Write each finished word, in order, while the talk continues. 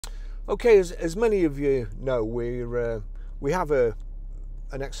Okay, as many of you know, we have an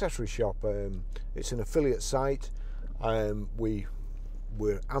accessory shop. It's an affiliate site.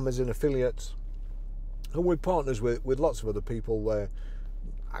 We're Amazon affiliates, and we're partners with lots of other people.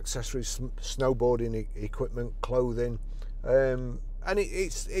 Accessories, snowboarding equipment, clothing, and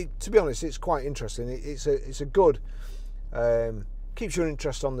to be honest, it's quite interesting. It's a good, keeps your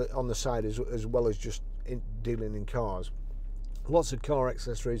interest on the side as well as just dealing in cars. Lots of car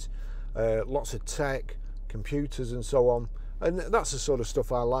accessories, lots of tech, computers and so on, and that's the sort of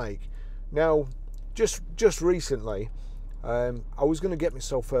stuff I like. Now, just recently, I was going to get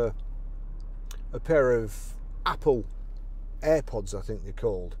myself a pair of Apple AirPods, I think they're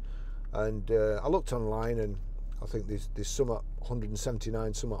called, and I looked online, and I think there's some at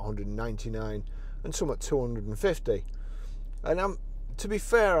 179, some at 199, and some at 250. And to be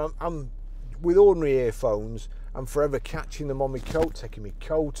fair, I'm with ordinary earphones, I'm forever catching them on my coat, taking my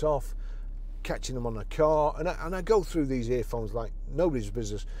coat off, catching them on a car, and I go through these earphones like nobody's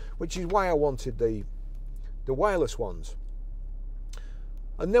business, which is why I wanted the wireless ones.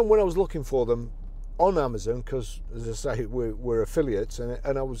 And then when I was looking for them on Amazon, because as I say, we're affiliates, and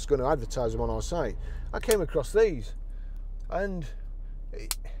I was going to advertise them on our site, I came across these, and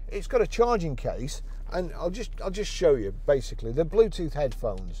it's got a charging case, and I'll just show you. Basically, they're Bluetooth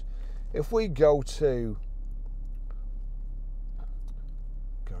headphones. If we go to,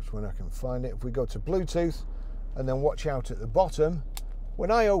 gosh, when I can find it, if we go to Bluetooth, and then watch out at the bottom,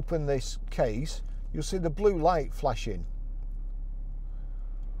 when I open this case, you'll see the blue light flashing.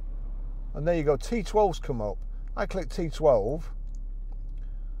 And there you go, T12's come up. I click T12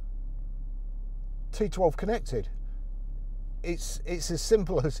 connected. It's as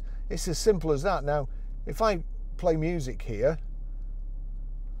simple as that. Now, if I play music here,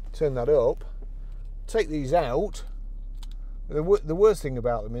 turn that up, take these out, the worst thing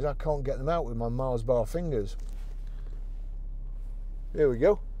about them is I can't get them out with my Mars bar fingers. There we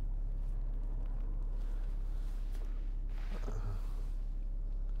go.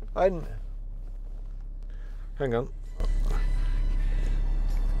 And hang on,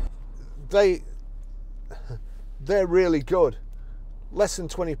 they're really good. Less than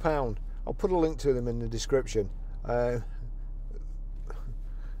 £20. I'll put a link to them in the description. I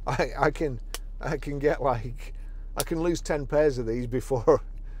can get like, I can lose 10 pairs of these before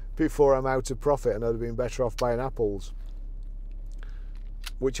I'm out of profit, and I'd have been better off buying Apples,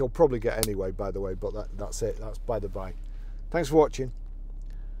 which I'll probably get anyway, by the way. But that's it. That's by the by. Thanks for watching.